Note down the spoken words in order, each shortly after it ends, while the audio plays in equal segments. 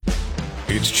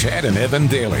It's Chad and Evan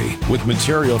Daily with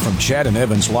material from Chad and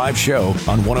Evan's live show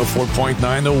on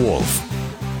 104.9 The Wolf.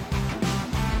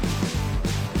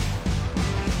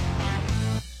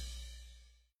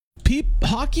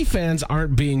 Hockey fans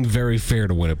aren't being very fair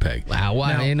to Winnipeg. Wow,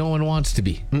 why? Now, No one wants to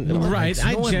be. Right.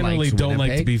 I generally don't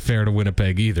like to be fair to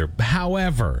Winnipeg either.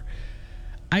 However,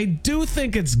 I do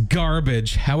think it's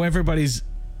garbage how everybody's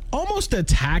almost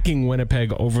attacking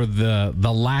Winnipeg over the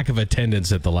lack of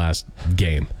attendance at the last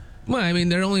game. Well, I mean,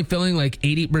 they're only filling like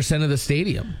 80% of the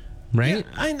stadium, right?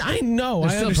 Yeah, I know.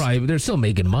 They're still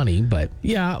making money, but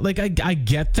yeah, like I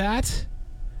get that,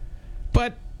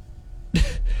 but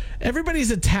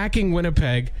everybody's attacking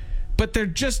Winnipeg, but they're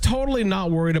just totally not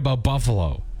worried about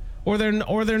Buffalo, or they're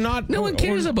not. No one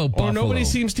cares about Buffalo. Or nobody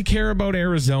seems to care about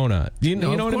Arizona. You know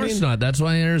what I mean? Of course not. That's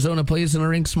why Arizona plays in a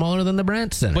rink smaller than the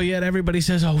Brandt Center. But yet everybody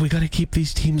says, "Oh, we got to keep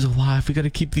these teams alive. We got to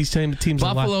keep these teams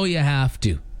alive." Buffalo, you have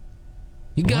to.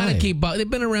 You got to Why? keep. They've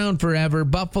been around forever.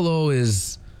 Buffalo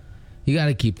is. You got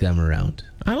to keep them around.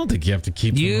 I don't think you have to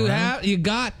keep them around. You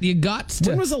got to.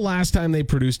 When was the last time they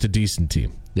produced a decent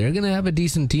team? They're gonna have a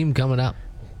decent team coming up.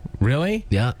 Really?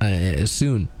 Yeah,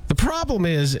 soon. The problem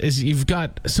is you've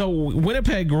got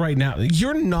Winnipeg right now.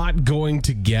 You're not going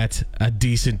to get a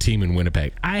decent team in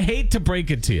Winnipeg. I hate to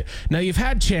break it to you. Now you've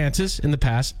had chances in the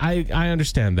past. I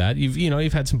understand that.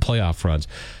 You've had some playoff runs,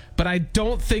 but I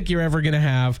don't think you're ever going to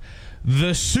have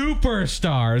the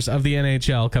superstars of the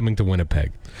NHL coming to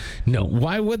Winnipeg. No.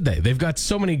 Why would they? They've got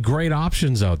so many great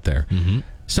options out there. Mm-hmm.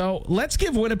 So let's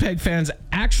give Winnipeg fans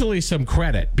actually some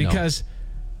credit because.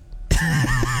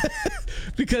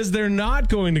 Because they're not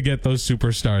going to get those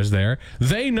superstars there.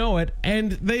 They know it,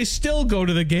 and they still go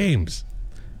to the games.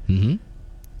 Mm-hmm.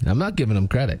 I'm not giving them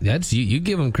credit. That's you. You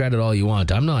give them credit all you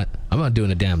want. I'm not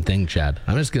doing a damn thing, Chad.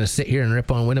 I'm just going to sit here and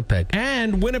rip on Winnipeg.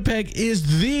 And Winnipeg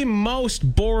is the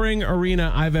most boring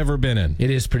arena I've ever been in. It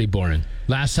is pretty boring.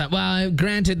 Last time, well,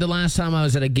 granted, the last time I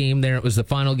was at a game there, it was the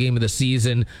final game of the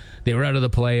season. They were out of the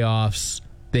playoffs.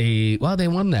 They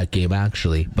won that game,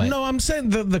 actually. But no, I'm saying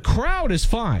the crowd is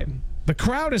fine. The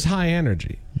crowd is high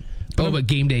energy. But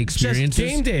game day experience. Just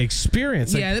game day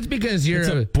experience. Yeah, that's because it's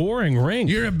a boring rink.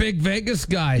 You're a big Vegas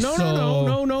guy.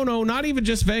 No. Not even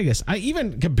just Vegas. I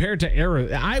even compared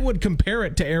to I would compare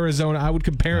it to Arizona. I would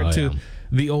compare it to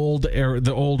the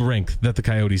old rink that the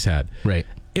Coyotes had. Right.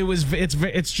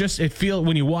 It's just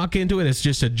when you walk into it, it's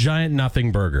just a giant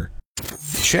nothing burger.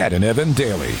 Chad and Evan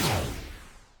Daily.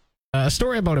 A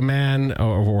story about a man,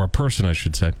 or a person, I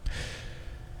should say,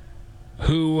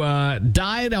 who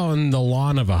died on the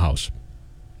lawn of a house.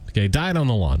 Okay, died on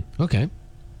the lawn. Okay.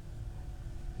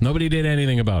 Nobody did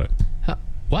anything about it.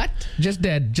 What? Just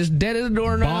dead. Just dead at the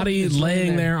doorknob. Body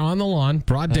laying there on the lawn,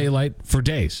 broad daylight, for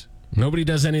days. Nobody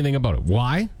does anything about it.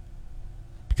 Why?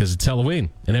 Because it's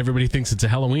Halloween, and everybody thinks it's a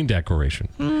Halloween decoration.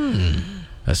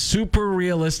 A super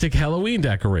realistic Halloween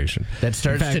decoration that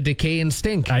starts to decay and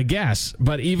stink, I guess.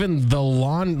 But even the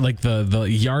lawn, like the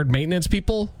yard maintenance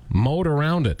people, mowed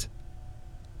around it.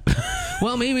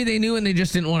 Well, maybe they knew and they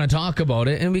just didn't want to talk about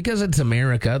it. And because it's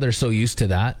America, they're so used to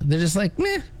that. They're just like,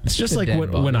 meh. It's just like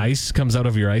when ice comes out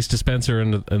of your ice dispenser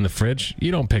in the fridge.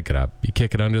 You don't pick it up. You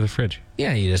kick it under the fridge.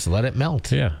 Yeah, you just let it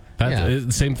melt. Yeah.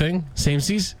 Same thing? Same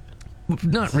seas?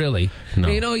 Not really. No.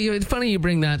 It's funny you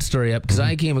bring that story up because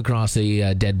I came across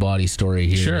a dead body story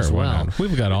here as well.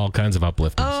 We've got all kinds of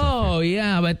uplifting stuff here.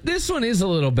 Yeah, but this one is a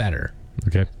little better.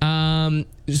 Okay.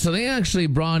 So they actually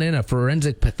brought in a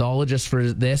forensic pathologist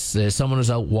for this. Someone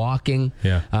was out walking.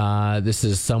 Yeah. This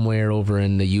is somewhere over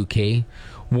in the UK.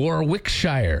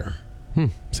 Warwickshire.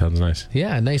 Sounds nice.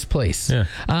 Yeah, nice place. Yeah.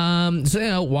 So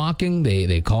they're out walking.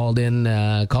 They called in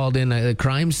a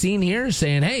crime scene here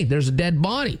saying, hey, there's a dead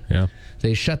body. Yeah.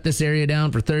 They shut this area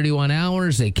down for 31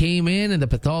 hours. They came in and the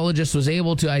pathologist was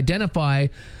able to identify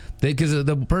because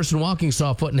the person walking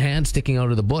saw a foot and hand sticking out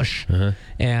of the bush. Uh-huh.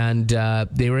 And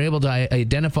they were able to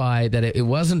identify that it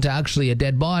wasn't actually a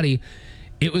dead body.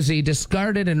 It was a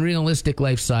discarded and realistic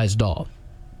life-size doll.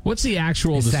 What's the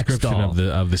actual description of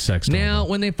the sex doll? Now,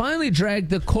 when they finally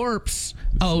dragged the corpse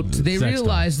out, they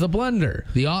realized the blunder.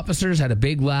 The officers had a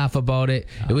big laugh about it.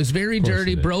 It was very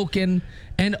dirty, broken,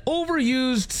 an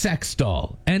overused sex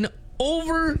doll. An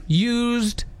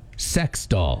overused sex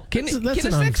doll. Can a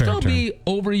sex doll be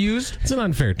overused? It's an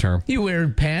unfair term. You wear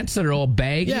pants that are all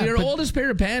baggy. Yeah, your oldest pair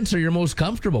of pants are your most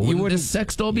comfortable. Wouldn't this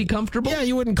sex doll be comfortable? Yeah,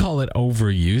 you wouldn't call it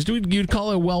overused. You'd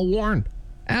call it well worn.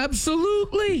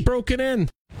 Absolutely. Broken in.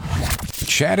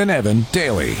 Chad and Evan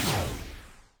Daily.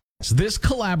 So this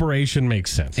collaboration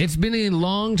makes sense. It's been a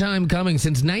long time coming,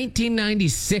 since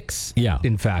 1996. Yeah.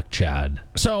 In fact, Chad.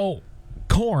 So,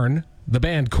 Korn, the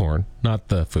band Korn, not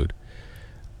the food.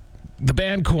 The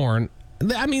band Korn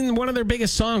I mean, one of their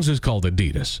biggest songs is called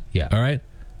Adidas. Yeah. All right.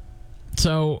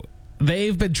 So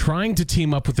they've been trying to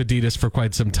team up with Adidas for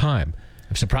quite some time.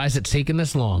 I'm surprised it's taken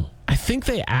this long. I think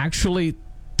they actually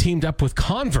teamed up with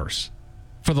Converse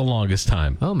for the longest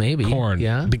time. Oh, maybe. Korn.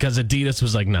 Yeah. Because Adidas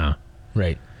was like, nah.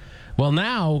 Right. Well,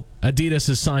 now Adidas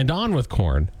has signed on with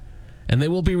Korn, and they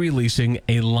will be releasing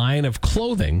a line of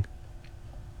clothing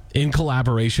in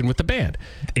collaboration with the band.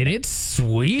 And it's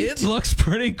sweet. It looks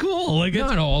pretty cool. Like,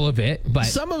 Not all of it, but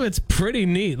some of it's pretty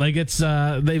neat. Like, it's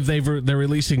they're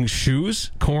releasing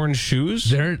shoes, Korn shoes.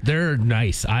 they're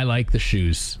nice. I like the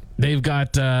shoes. They've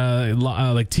got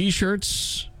like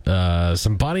T-shirts,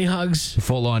 some bunny hugs.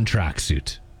 Full on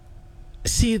tracksuit.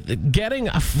 See, getting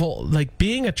a full, like,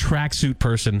 being a tracksuit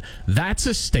person, that's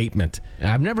a statement.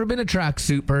 I've never been a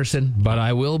tracksuit person, but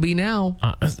I will be now.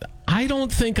 I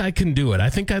don't think I can do it. I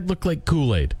think I'd look like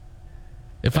Kool-Aid.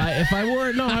 If I wore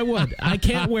it, no, I would. I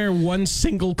can't wear one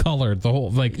single color, the whole,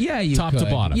 like, You top could. to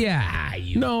bottom. Yeah,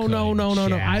 you No.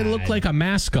 could, I look Chad. like a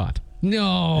mascot.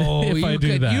 No, If I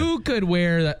do that. You could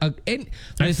wear that. Listen,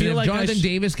 feel if like Jonathan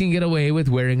Davis can get away with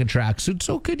wearing a tracksuit,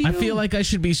 so could you. I feel like I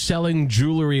should be selling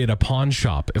jewelry at a pawn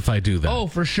shop if I do that. Oh,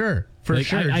 for sure. For Like,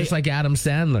 sure. Just like Adam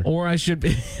Sandler. Or I should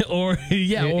be, or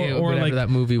Whatever like that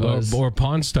movie was. or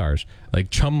Pawn Stars, like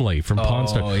Chumley from Pawn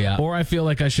Stars. yeah. Or I feel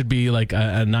like I should be like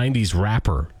a 90s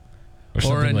rapper. Or Or a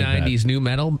something like that. 90s new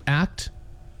metal act.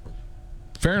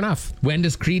 Fair enough. When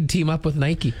does Creed team up with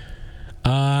Nike?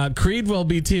 Creed will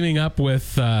be teaming up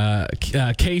with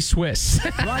K-Swiss.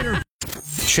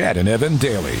 Chad and Evan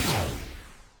daily.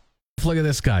 Look at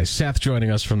this guy, Seth,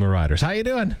 joining us from the Riders. How you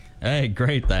doing? Hey,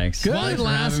 great, thanks. Good. One Thanks for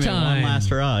last having me. time. One last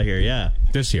hurrah here, yeah.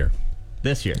 This year.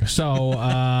 This year.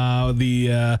 So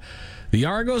the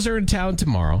Argos are in town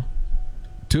tomorrow,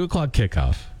 2:00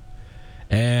 kickoff,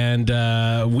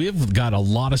 and we've got a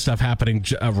lot of stuff happening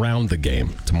around the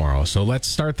game tomorrow. So let's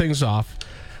start things off.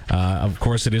 Of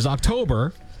course, it is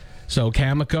October, so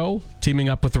Cameco teaming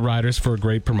up with the Riders for a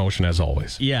great promotion as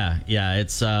always. Yeah,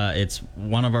 it's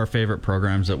one of our favorite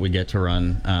programs that we get to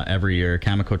run every year,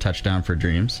 Cameco Touchdown for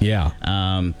Dreams. Yeah.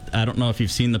 I don't know if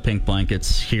you've seen the pink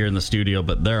blankets here in the studio,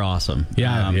 but they're awesome.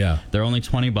 Yeah. They're only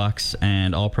 $20,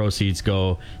 and all proceeds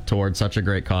go towards such a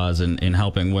great cause in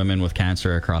helping women with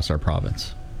cancer across our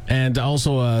province. And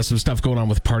also some stuff going on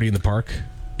with Party in the Park.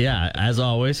 Yeah, as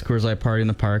always, Coors Light Party in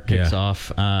the Park kicks Yeah.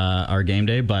 off our game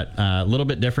day, but a little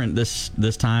bit different this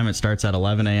time. It starts at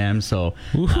 11 a.m., so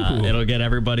it'll get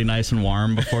everybody nice and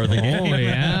warm before the game. Oh,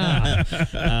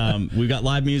 yeah. We've got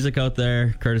live music out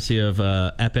there, courtesy of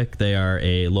Epic. They are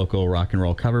a local rock and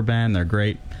roll cover band. They're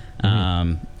great.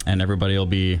 And everybody will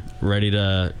be ready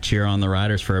to cheer on the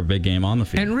Riders for a big game on the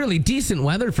field. And really decent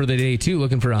weather for the day, too.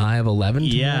 Looking for a high of 11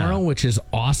 tomorrow, which is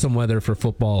awesome weather for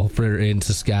football in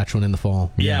Saskatchewan in the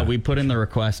fall. Yeah, we put in the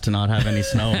request to not have any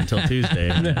snow until Tuesday.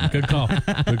 Good call.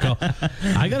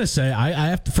 I gotta say, I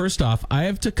have to, first off, I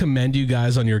have to commend you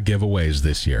guys on your giveaways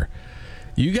this year.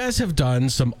 You guys have done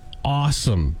some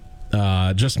awesome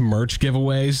just merch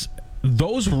giveaways.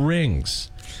 Those rings,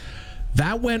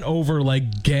 that went over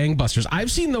like gangbusters. I've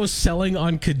seen those selling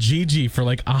on Kijiji for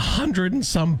like $100 and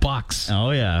some bucks.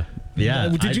 Oh, yeah. Yeah.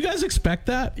 Did you guys expect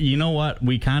that? You know what?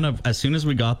 We kind of, as soon as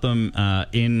we got them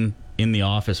in the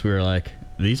office, we were like,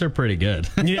 these are pretty good.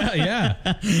 Yeah.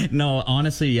 No,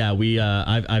 honestly, yeah. We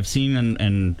I've seen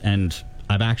and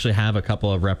I've actually have a couple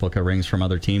of replica rings from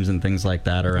other teams and things like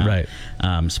that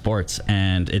around sports,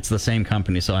 and it's the same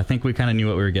company. So I think we kind of knew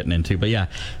what we were getting into. But yeah,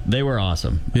 they were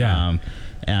awesome. Yeah.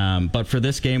 But for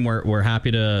this game, we're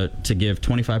happy to give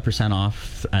 25%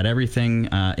 off at everything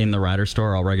in the Rider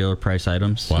store, all regular price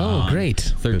items. Wow. Oh, great.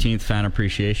 13th Fan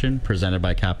Appreciation, presented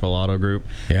by Capital Auto Group.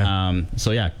 Yeah.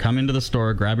 So yeah, come into the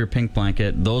store, grab your pink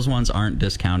blanket. Those ones aren't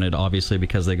discounted, obviously,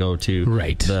 because they go to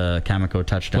the Cameco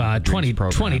Touchdown. Well,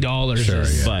 $20 Sure,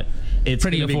 is yeah. But it's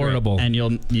pretty gonna be great, affordable. and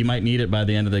you might need it by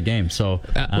the end of the game. So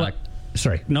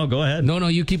sorry. no, go ahead. No,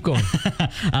 you keep going.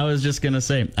 I was just going to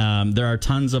say, there are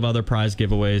tons of other prize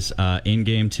giveaways in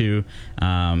game too.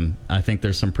 I think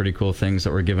there's some pretty cool things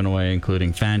that we're giving away,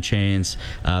 including fan chains.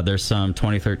 There's some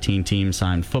 2013 team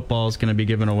signed footballs going to be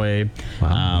given away.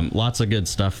 Wow. Lots of good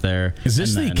stuff there. Is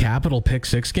this And the then Capital Pick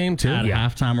 6 game too? At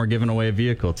halftime, we're giving away a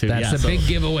vehicle too. That's a big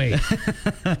giveaway.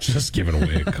 Just giving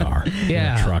away a car,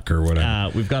 Yeah. a truck or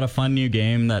whatever. We've got a fun new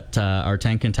game that our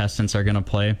 10 contestants are going to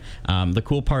play. The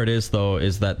cool part is that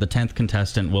the 10th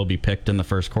contestant will be picked in the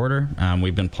first quarter.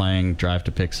 We've been playing Drive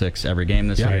to Pick 6 every game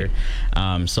this year.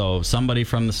 So somebody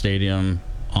from the stadium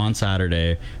on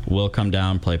Saturday will come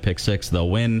down, play Pick 6, they'll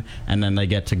win, and then they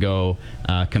get to go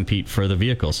compete for the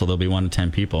vehicle. So there'll be 1 to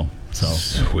 10 people. So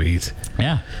Sweet.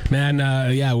 yeah. Man,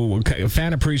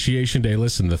 Fan Appreciation Day.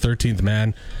 Listen, the 13th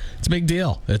man, it's a big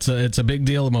deal. It's a big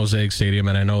deal at Mosaic Stadium,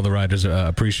 and I know the riders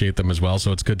appreciate them as well,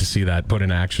 so it's good to see that put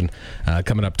in action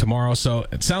coming up tomorrow. So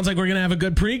it sounds like we're going to have a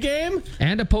good pregame.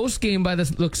 And a postgame by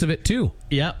the looks of it, too.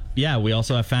 Yep. Yeah, we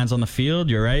also have fans on the field.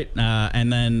 You're right.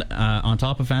 And then on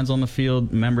top of fans on the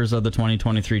field, members of the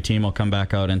 2023 team will come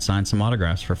back out and sign some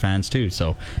autographs for fans too.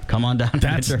 So come on down.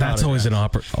 That's always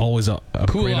always a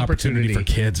Cool great opportunity for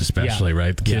kids, especially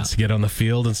right. The kids to get on the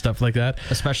field and stuff like that.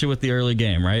 Especially with the early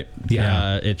game, right?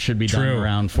 Yeah, it should be done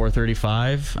around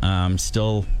 4:35.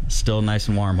 Still nice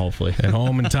and warm, hopefully. At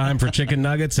home in time for chicken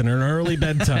nuggets and an early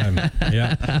bedtime.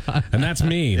 Yeah, and that's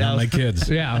me, not my kids.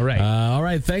 Yeah, right. All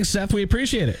right, thanks, Seth. We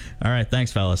appreciate it. All right,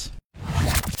 thanks, fellas.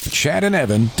 Chad and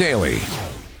Evan daily.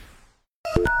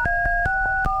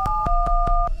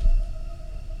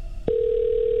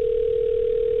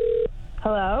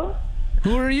 Hello,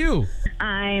 Who are you?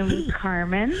 I'm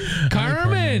Carmen.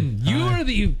 Carmen.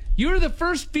 You're the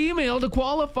first female to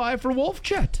qualify for Wolf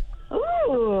Chat.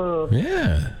 Ooh,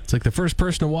 Yeah, it's like the first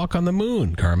person to walk on the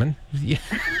moon, Carmen. Yeah.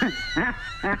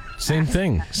 Same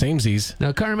thing, samesies.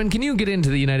 Now, Carmen, can you get into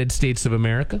the United States of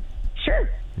America? sure.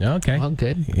 Okay. Well,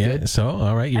 good. Yeah. Good. So,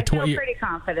 all right, I feel pretty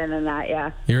confident in that.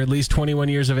 Yeah, you're at least 21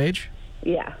 years of age.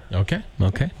 yeah. Okay.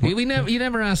 You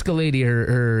never ask a lady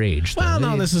her age. Though. Well,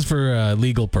 no, this is for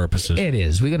legal purposes. It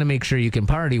is. We got to make sure you can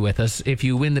party with us if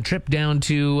you win the trip down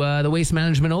to the Waste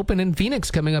Management Open in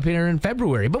Phoenix coming up here in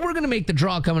February. But we're going to make the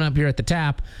draw coming up here at the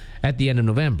Tap at the end of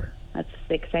November. That's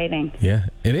exciting. Yeah,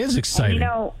 it is exciting.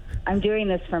 And, I'm doing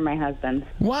this for my husband.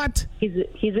 What?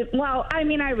 Well, I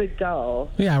mean, I would go,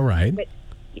 Yeah, right. but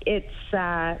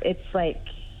it's like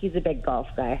he's a big golf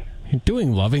guy. You're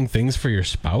doing loving things for your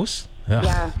spouse? Ugh,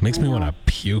 Yeah, makes me I know. want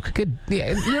to puke. Good.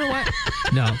 Yeah. You know what?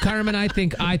 No, Carmen. I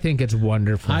think it's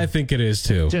wonderful. I think it is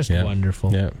too. Just Yeah.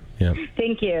 wonderful. Yeah.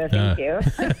 Thank you.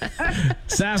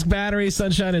 Sask Battery,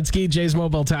 Sunshine and Ski, Jay's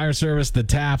Mobile Tire Service, The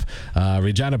Tap,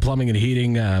 Regina Plumbing and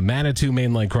Heating, Manitou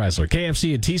Mainline Chrysler,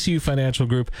 KFC and TCU Financial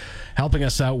Group helping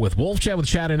us out with Wolf Chat with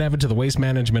Chad and Evan to the Waste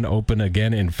Management Open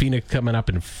again in Phoenix coming up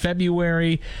in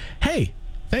February. Hey,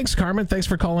 thanks, Carmen. Thanks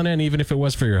for calling in, even if it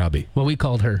was for your hubby. Well, we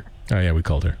called her. Oh, yeah, we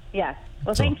called her. Yes.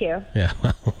 Well, thank you. Yeah,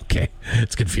 well, okay.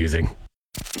 It's confusing.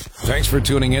 Thanks for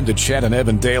tuning in to Chad and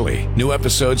Evan Daily. New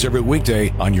episodes every weekday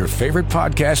on your favorite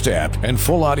podcast app and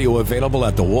full audio available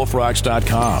at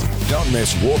thewolfrocks.com. Don't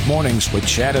miss Wolf Mornings with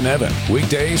Chad and Evan.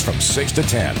 Weekdays from 6 to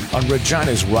 10 on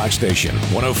Regina's Rock Station,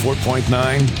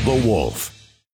 104.9 The Wolf.